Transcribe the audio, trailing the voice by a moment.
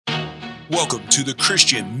Welcome to the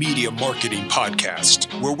Christian Media Marketing Podcast,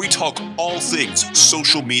 where we talk all things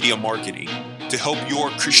social media marketing to help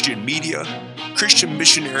your Christian media, Christian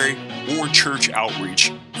missionary, or church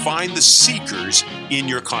outreach find the seekers in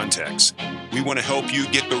your context. We want to help you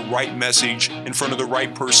get the right message in front of the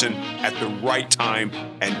right person at the right time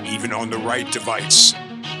and even on the right device.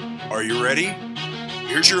 Are you ready?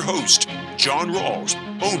 Here's your host, John Rawls,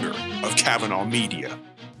 owner of Kavanaugh Media.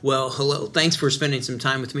 Well, hello. Thanks for spending some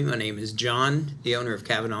time with me. My name is John, the owner of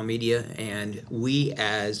Kavanaugh Media, and we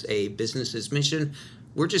as a business's mission,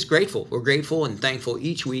 we're just grateful. We're grateful and thankful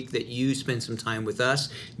each week that you spend some time with us.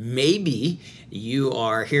 Maybe you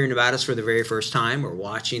are hearing about us for the very first time or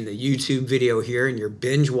watching the YouTube video here and you're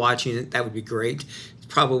binge watching it. That would be great.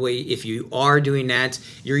 Probably, if you are doing that,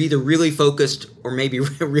 you're either really focused or maybe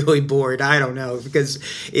really bored. I don't know, because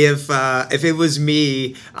if it was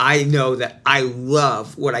me, I know that I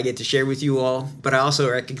love what I get to share with you all, but I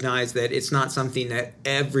also recognize that it's not something that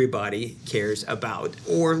everybody cares about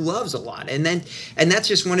or loves a lot. And that's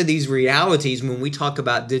just one of these realities when we talk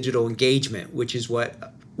about digital engagement, which is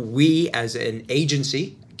what we as an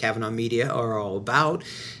agency, Kavanaugh Media, are all about.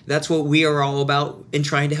 That's what we are all about in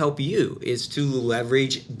trying to help you, is to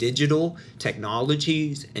leverage digital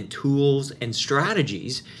technologies and tools and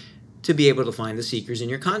strategies to be able to find the seekers in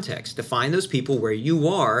your context, to find those people where you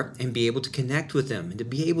are and be able to connect with them and to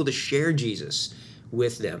be able to share Jesus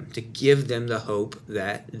with them, to give them the hope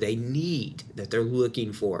that they need, that they're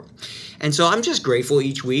looking for. And so I'm just grateful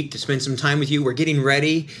each week to spend some time with you. We're getting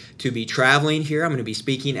ready to be traveling here. I'm going to be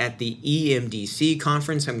speaking at the EMDC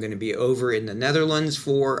conference. I'm going to be over in the Netherlands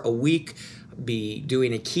for a week, be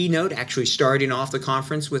doing a keynote, actually starting off the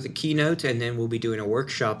conference with a keynote, and then we'll be doing a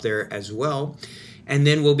workshop there as well. And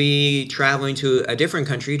then we'll be traveling to a different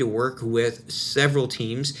country to work with several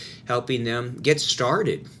teams, helping them get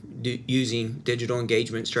started using digital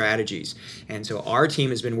engagement strategies. And so our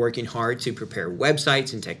team has been working hard to prepare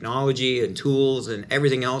websites and technology and tools and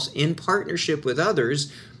everything else in partnership with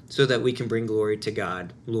others so that we can bring glory to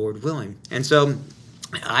God, Lord willing. And so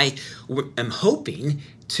I am hoping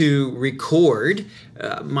to record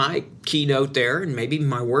my keynote there and maybe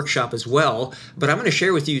my workshop as well. But I'm going to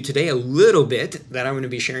share with you today a little bit that I'm going to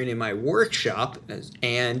be sharing in my workshop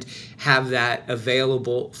and have that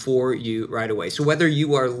available for you right away. So whether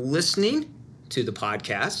you are listening to the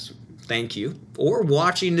podcast, thank you, or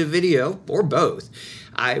watching the video, or both,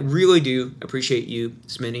 I really do appreciate you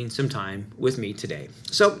spending some time with me today.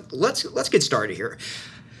 So let's get started here.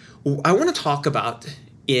 I want to talk about,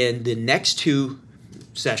 in the next two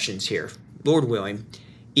sessions here, Lord willing,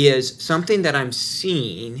 is something that I'm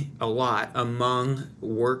seeing a lot among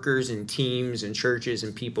workers and teams and churches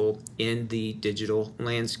and people in the digital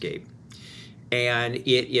landscape. And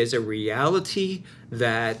it is a reality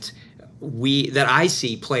that I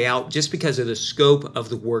see play out just because of the scope of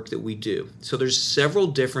the work that we do. So there's several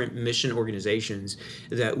different mission organizations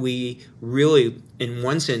that we really, in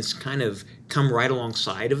one sense, kind of come right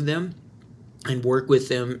alongside of them and work with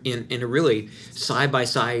them in a really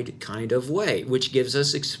side-by-side kind of way, which gives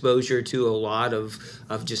us exposure to a lot of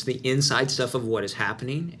just the inside stuff of what is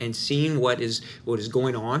happening and seeing what is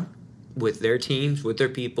going on with their teams, with their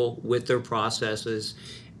people, with their processes,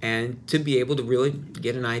 and to be able to really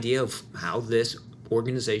get an idea of how this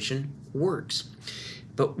organization works.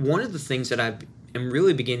 But one of the things that I am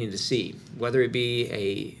really beginning to see, whether it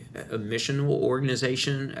be a missional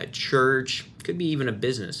organization, a church, could be even a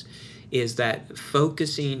business, is that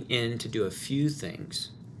focusing in to do a few things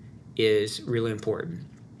is really important.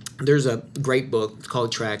 There's a great book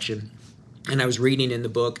called Traction, and I was reading in the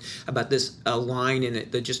book about this line in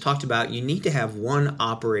it that just talked about you need to have one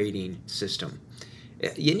operating system.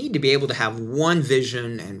 You need to be able to have one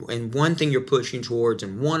vision and one thing you're pushing towards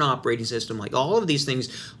and one operating system. Like, all of these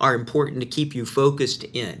things are important to keep you focused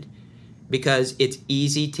in, because it's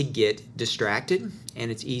easy to get distracted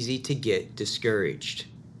and it's easy to get discouraged.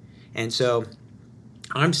 And so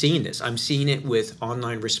I'm seeing this. I'm seeing it with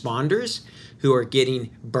online responders who are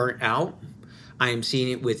getting burnt out. I am seeing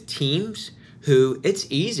it with teams who it's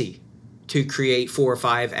easy to create 4 or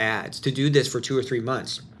 5 ads, to do this for 2 or 3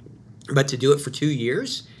 months. But to do it for 2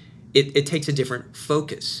 years, it takes a different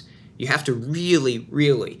focus. You have to really,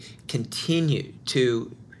 really continue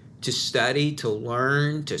to study, to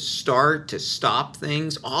learn, to start, to stop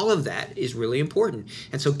things. All of that is really important.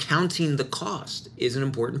 And so counting the cost is an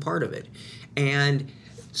important part of it. And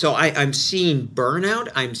so I'm seeing burnout,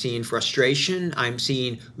 I'm seeing frustration, I'm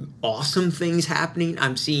seeing awesome things happening,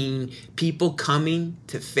 I'm seeing people coming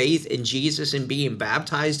to faith in Jesus and being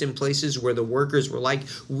baptized in places where the workers were like,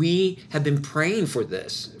 we have been praying for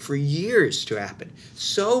this for years to happen.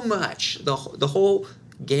 So much, the whole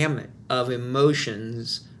gamut of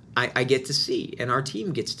emotions I get to see and our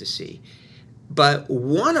team gets to see. But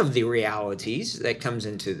one of the realities that comes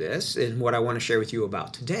into this, and what I want to share with you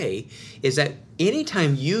about today, is that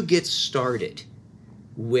anytime you get started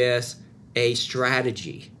with a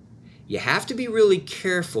strategy, you have to be really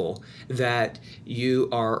careful that you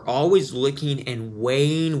are always looking and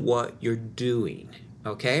weighing what you're doing,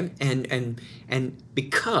 okay? And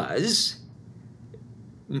because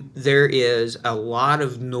there is a lot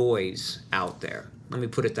of noise out there, let me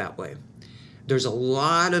put it that way. There's a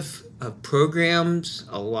lot of programs,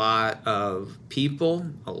 a lot of people,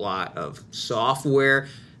 a lot of software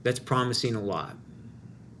that's promising a lot.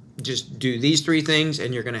 Just do these 3 things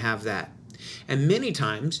and you're going to have that. And many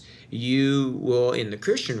times you will, in the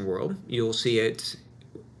Christian world, you'll see it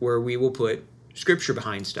where we will put scripture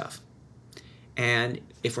behind stuff. And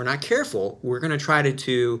if we're not careful, we're going to try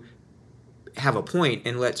to have a point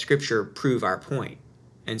and let scripture prove our point,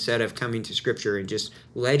 instead of coming to scripture and just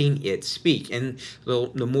letting it speak. And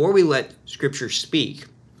the more we let scripture speak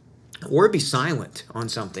or be silent on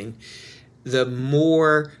something, the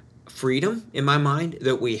more freedom, in my mind,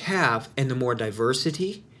 that we have, and the more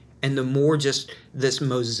diversity, and the more just this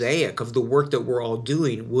mosaic of the work that we're all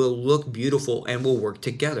doing will look beautiful and will work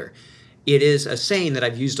together. It is a saying that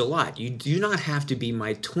I've used a lot. You do not have to be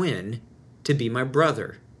my twin to be my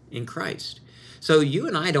brother in Christ. So you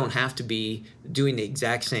and I don't have to be doing the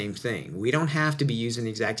exact same thing. We don't have to be using the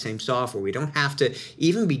exact same software. We don't have to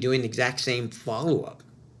even be doing the exact same follow-up.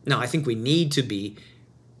 Now, I think we need to be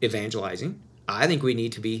evangelizing. I think we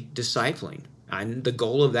need to be discipling. And the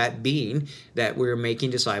goal of that being that we're making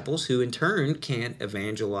disciples who in turn can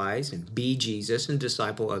evangelize and be Jesus and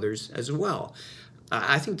disciple others as well.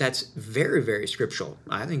 I think that's very, very scriptural.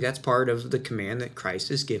 I think that's part of the command that Christ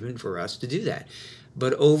has given for us to do that.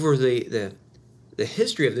 But over the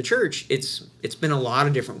history of the church, it's been a lot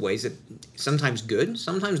of different ways, that sometimes good,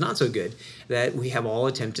 sometimes not so good, that we have all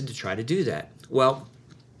attempted to try to do that. Well,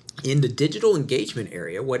 in the digital engagement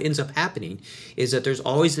area, what ends up happening is that there's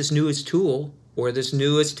always this newest tool or this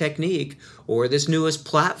newest technique or this newest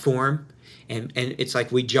platform, and it's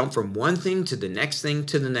like we jump from one thing to the next thing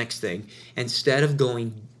to the next thing instead of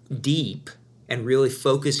going deep and really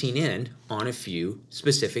focusing in on a few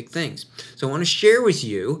specific things. So I want to share with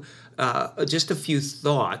you just a few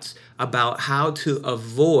thoughts about how to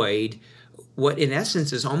avoid what in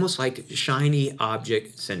essence is almost like shiny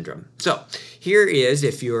object syndrome. So here is,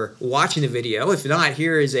 if you're watching the video, if not,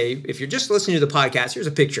 if you're just listening to the podcast, here's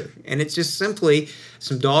a picture. And it's just simply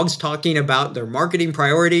some dogs talking about their marketing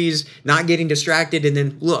priorities, not getting distracted, and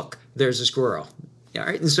then look, there's a squirrel. All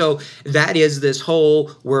right. And so that is this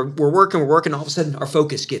whole, we're working, all of a sudden our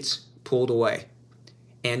focus gets pulled away.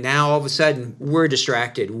 And now all of a sudden we're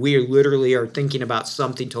distracted. We literally are thinking about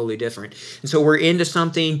something totally different. And so we're into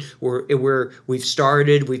something, we've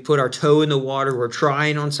started, we've put our toe in the water, we're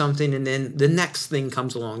trying on something, and then the next thing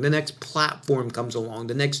comes along, the next platform comes along,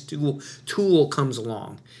 the next tool comes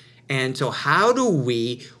along. And so how do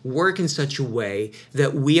we work in such a way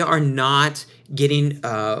that we are not getting,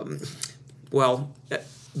 the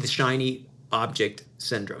shiny object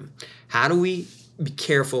syndrome? How do we be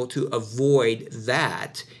careful to avoid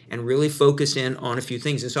that and really focus in on a few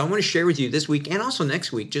things? And so I want to share with you this week and also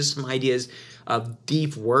next week just some ideas of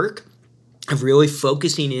deep work, of really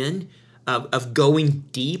focusing in, of going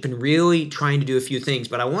deep and really trying to do a few things.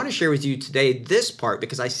 But I want to share with you today this part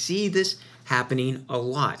because I see this happening a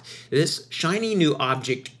lot. This shiny new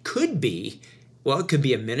object could be, it could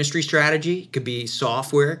be a ministry strategy, it could be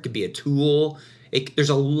software, it could be a tool. There's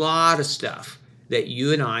a lot of stuff that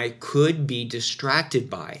you and I could be distracted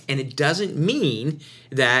by. And it doesn't mean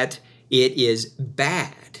that it is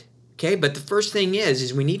bad, okay? But the first thing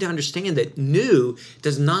is we need to understand that new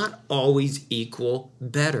does not always equal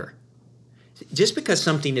better. Just because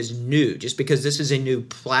something is new, just because this is a new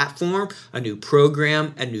platform, a new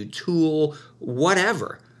program, a new tool,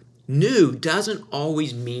 whatever, new doesn't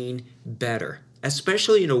always mean better,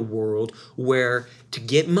 especially in a world where to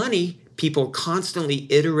get money, people are constantly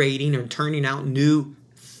iterating and turning out new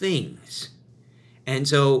things. And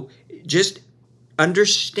so just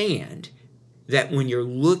understand that when you're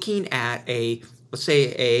looking at let's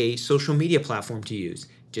say a social media platform to use,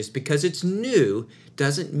 just because it's new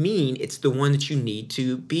doesn't mean it's the one that you need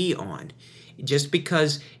to be on. Just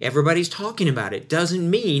because everybody's talking about it doesn't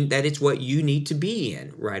mean that it's what you need to be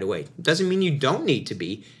in right away. It doesn't mean you don't need to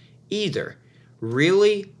be either.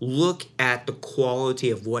 Really look at the quality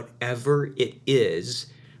of whatever it is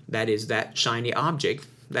that shiny object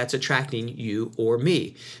that's attracting you or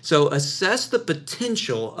me. So assess the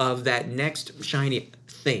potential of that next shiny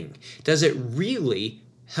thing. Does it really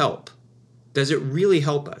help? Does it really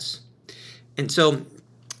help us? And so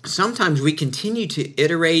sometimes we continue to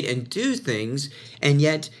iterate and do things, and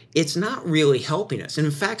yet it's not really helping us. And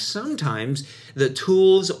in fact, sometimes the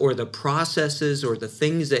tools or the processes or the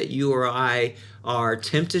things that you or I are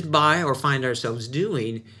tempted by or find ourselves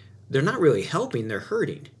doing, they're not really helping, they're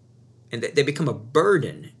hurting. And they become a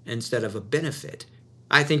burden instead of a benefit.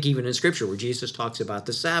 I think even in Scripture where Jesus talks about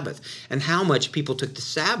the Sabbath and how much people took the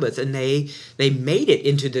Sabbath and they made it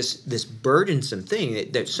into this burdensome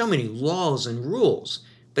thing. There's so many laws and rules,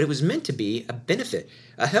 but it was meant to be a benefit,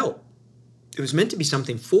 a help. It was meant to be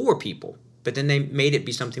something for people, but then they made it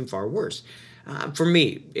be something far worse. For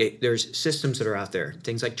me, there's systems that are out there,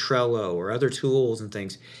 things like Trello or other tools and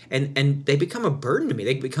things, and they become a burden to me.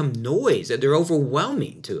 They become noise. They're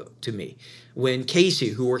overwhelming to me. When Casey,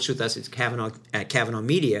 who works with us at Kavanaugh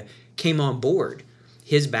Media, came on board,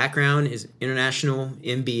 his background is international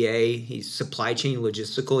MBA. He's supply chain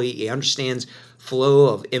logistical. He understands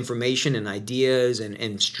flow of information and ideas and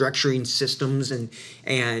structuring systems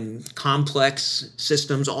and complex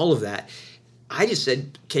systems, all of that. I just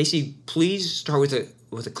said, Casey, please start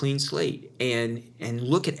with a clean slate and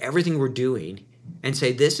look at everything we're doing and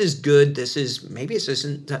say, this is good, maybe this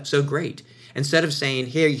isn't so great. Instead of saying,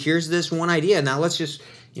 here's this one idea, now let's just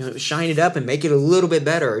shine it up and make it a little bit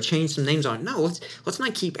better or change some names on it. No, let's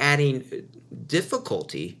not keep adding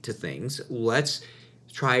difficulty to things. Let's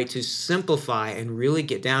try to simplify and really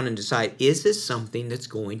get down and decide, is this something that's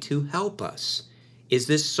going to help us? Is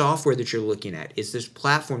this software that you're looking at? Is this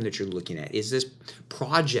platform that you're looking at? Is this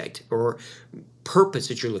project or purpose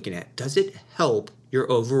that you're looking at? Does it help your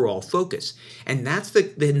overall focus? And that's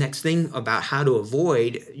the next thing about how to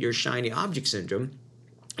avoid your shiny object syndrome,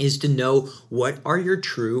 is to know what are your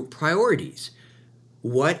true priorities.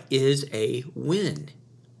 What is a win?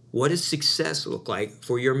 What does success look like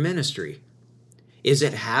for your ministry? Is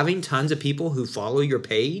it having tons of people who follow your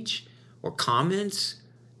page or comments?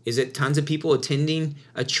 Is it tons of people attending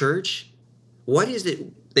a church? What is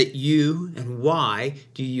it that you and why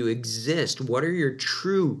do you exist? What are your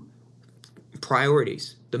true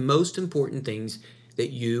priorities? The most important things that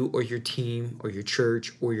you or your team or your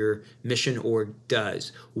church or your mission org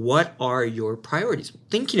does. What are your priorities?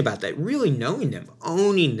 Thinking about that, really knowing them,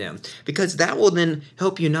 owning them, because that will then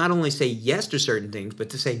help you not only say yes to certain things, but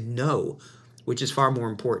to say no, which is far more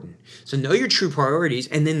important. So know your true priorities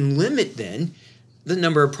and then limit then the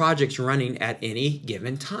number of projects running at any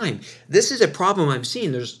given time. This is a problem I'm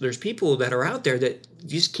seeing. There's people that are out there that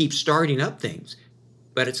just keep starting up things.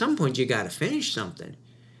 But at some point, you got to finish something.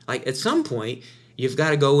 Like at some point, you've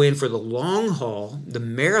got to go in for the long haul, the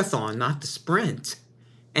marathon, not the sprint,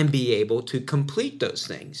 and be able to complete those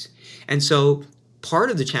things. And so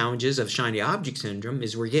part of the challenges of shiny object syndrome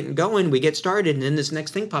is we're getting going, we get started, and then this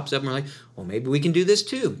next thing pops up, and we're like, well, maybe we can do this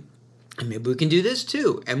too. And maybe we can do this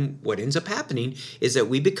too. And what ends up happening is that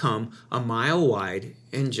we become a mile wide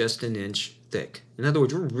and just an inch thick. In other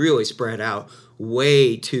words, we're really spread out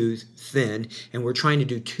way too thin, and we're trying to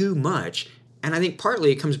do too much. And I think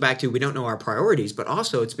partly it comes back to we don't know our priorities, but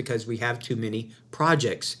also it's because we have too many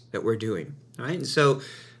projects that we're doing. All right. And so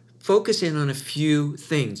focus in on a few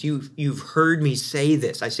things. You've heard me say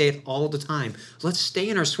this. I say it all the time. Let's stay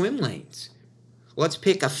in our swim lanes. Let's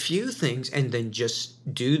pick a few things and then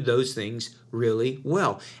just do those things really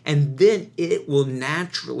well. And then it will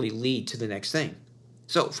naturally lead to the next thing.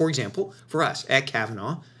 So, for example, for us at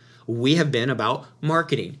Kavanaugh, we have been about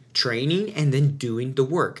marketing, training, and then doing the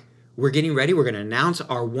work. We're getting ready. We're going to announce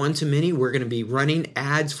our one-to-many. We're going to be running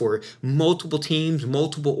ads for multiple teams,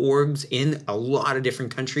 multiple orgs in a lot of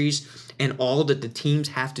different countries. And all that the teams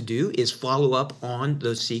have to do is follow up on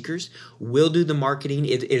those seekers. We'll do the marketing.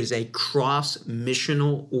 It is a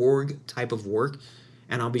cross-missional org type of work.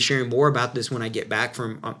 And I'll be sharing more about this when I get back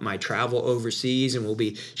from my travel overseas, and we'll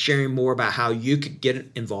be sharing more about how you could get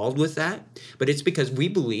involved with that. But it's because we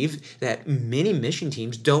believe that many mission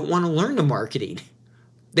teams don't want to learn the marketing.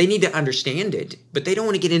 They need to understand it, but they don't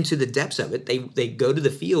want to get into the depths of it. They go to the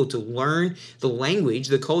field to learn the language,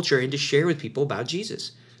 the culture, and to share with people about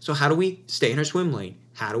Jesus. So how do we stay in our swim lane?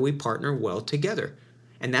 How do we partner well together?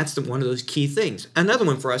 And that's one of those key things. Another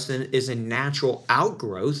one for us then is a natural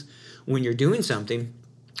outgrowth. When you're doing something,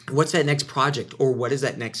 what's that next project or what is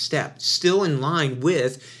that next step? Still in line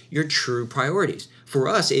with your true priorities. For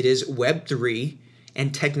us, it is Web3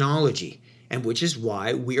 and technology. And which is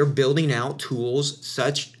why we are building out tools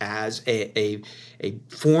such as a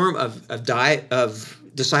form of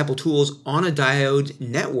disciple tools on a Diode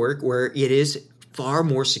network where it is far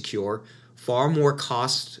more secure, far more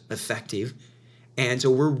cost effective. And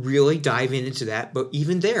so we're really diving into that. But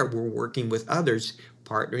even there, we're working with others,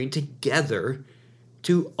 partnering together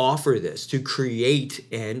to offer this, to create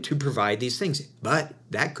and to provide these things. But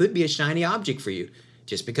that could be a shiny object for you.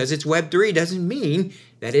 Just because it's Web3 doesn't mean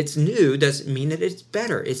that it's new, doesn't mean that it's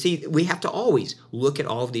better. We have to always look at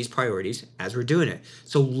all of these priorities as we're doing it.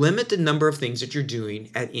 So limit the number of things that you're doing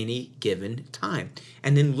at any given time.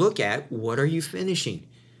 And then look at, what are you finishing?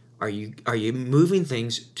 Are you moving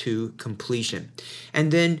things to completion?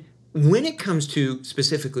 And then when it comes to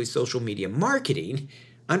specifically social media marketing,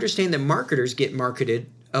 understand that marketers get marketed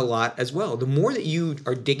a lot as well. The more that you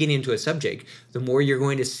are digging into a subject, the more you're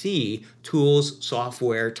going to see tools,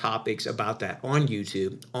 software, topics about that on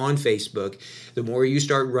YouTube, on Facebook. The more you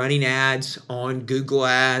start running ads on Google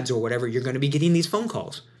Ads or whatever, you're going to be getting these phone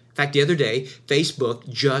calls. In fact, the other day, Facebook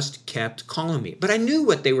just kept calling me. But I knew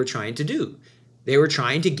what they were trying to do. They were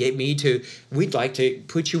trying to get me to, we'd like to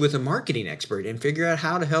put you with a marketing expert and figure out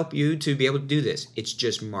how to help you to be able to do this. It's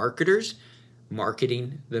just marketers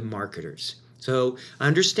marketing the marketers. So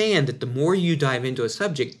understand that the more you dive into a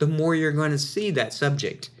subject, the more you're going to see that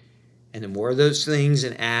subject. And the more of those things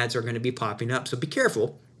and ads are going to be popping up. So be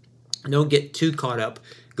careful. Don't get too caught up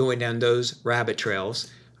going down those rabbit trails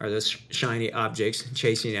or those shiny objects and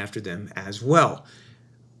chasing after them as well.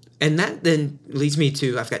 And that then leads me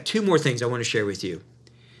to, I've got two more things I want to share with you.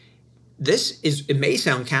 It may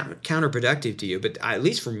sound counterproductive to you, but at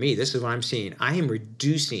least for me, this is what I'm seeing. I am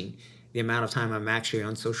reducing the amount of time I'm actually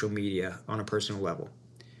on social media on a personal level.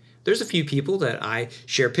 There's a few people that I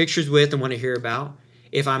share pictures with and want to hear about.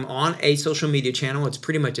 If I'm on a social media channel, it's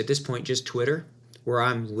pretty much at this point just Twitter, where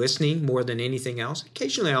I'm listening more than anything else.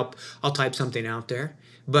 Occasionally I'll type something out there.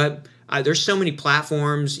 But there's so many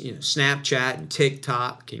platforms, Snapchat and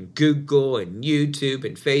TikTok and Google and YouTube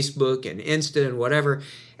and Facebook and Insta and whatever.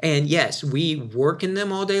 And yes, we work in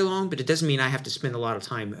them all day long, but it doesn't mean I have to spend a lot of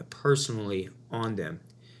time personally on them.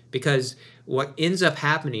 Because what ends up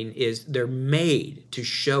happening is they're made to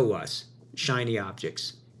show us shiny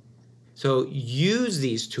objects. So use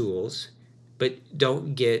these tools, but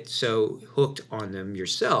don't get so hooked on them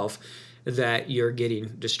yourself that you're getting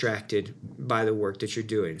distracted by the work that you're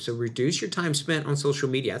doing. So reduce your time spent on social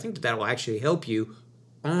media. I think that will actually help you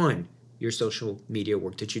on your social media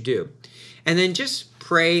work that you do. And then just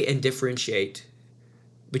pray and differentiate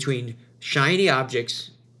between shiny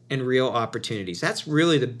objects and real opportunities. That's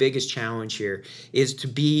really the biggest challenge here, is to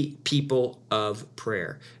be people of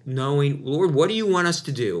prayer. Knowing, Lord, what do you want us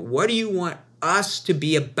to do? What do you want us to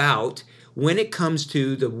be about when it comes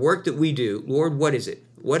to the work that we do? Lord, what is it?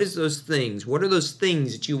 What is those things? What are those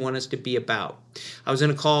things that you want us to be about? I was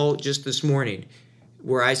in a call just this morning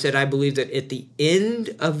where I said I believe that at the end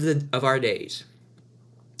of our days,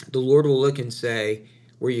 the Lord will look and say,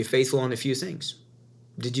 were you faithful on a few things?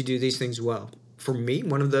 Did you do these things well? For me,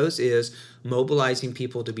 one of those is mobilizing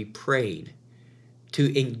people to be praying,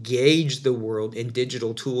 to engage the world in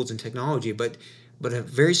digital tools and technology. But a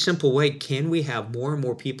very simple way, can we have more and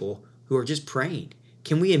more people who are just praying?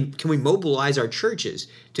 Can we mobilize our churches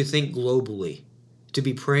to think globally, to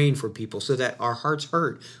be praying for people so that our hearts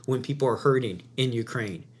hurt when people are hurting in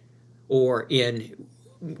Ukraine or in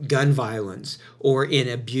gun violence or in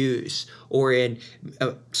abuse or in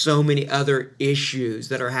so many other issues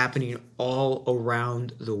that are happening all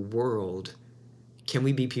around the world? Can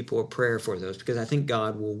we be people of prayer for those? Because I think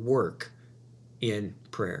God will work in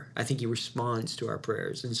prayer. I think he responds to our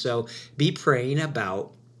prayers. And so be praying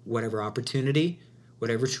about whatever opportunity,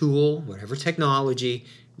 whatever tool, whatever technology,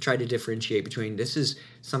 and try to differentiate between this is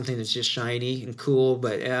something that's just shiny and cool,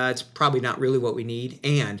 but it's probably not really what we need,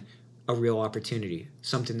 and a real opportunity,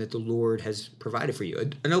 something that the Lord has provided for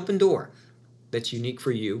you, an open door that's unique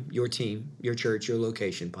for you, your team, your church, your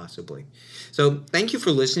location, possibly. So thank you for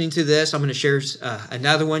listening to this. I'm going to share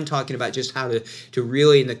another one talking about just how to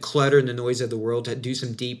really, in the clutter and the noise of the world, to do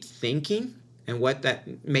some deep thinking and what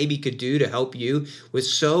that maybe could do to help you with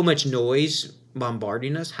so much noise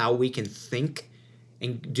bombarding us, how we can think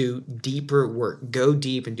and do deeper work, go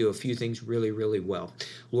deep and do a few things really, really well.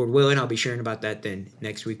 Lord willing, I'll be sharing about that then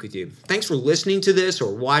next week with you. Thanks for listening to this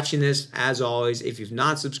or watching this. As always, if you've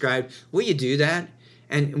not subscribed, will you do that?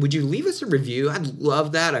 And would you leave us a review? I'd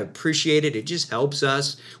love that. I appreciate it. It just helps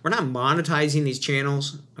us. We're not monetizing these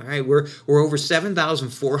channels. All right, we're over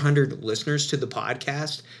 7,400 listeners to the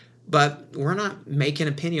podcast. But we're not making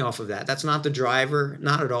a penny off of that. That's not the driver,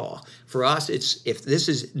 not at all. For us, it's if this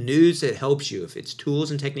is news that helps you, if it's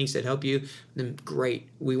tools and techniques that help you, then great.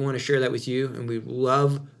 We want to share that with you, and we'd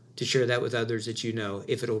love to share that with others that you know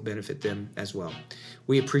if it'll benefit them as well.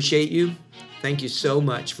 We appreciate you. Thank you so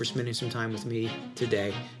much for spending some time with me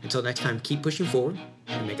today. Until next time, keep pushing forward,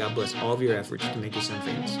 and may God bless all of your efforts to make your son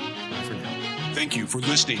famous. Bye for now. Thank you for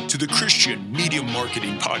listening to the Christian Media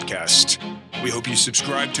Marketing Podcast. We hope you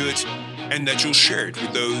subscribe to it and that you'll share it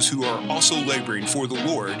with those who are also laboring for the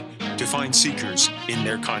Lord to find seekers in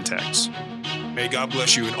their contacts. May God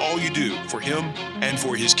bless you in all you do for Him and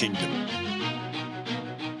for His kingdom.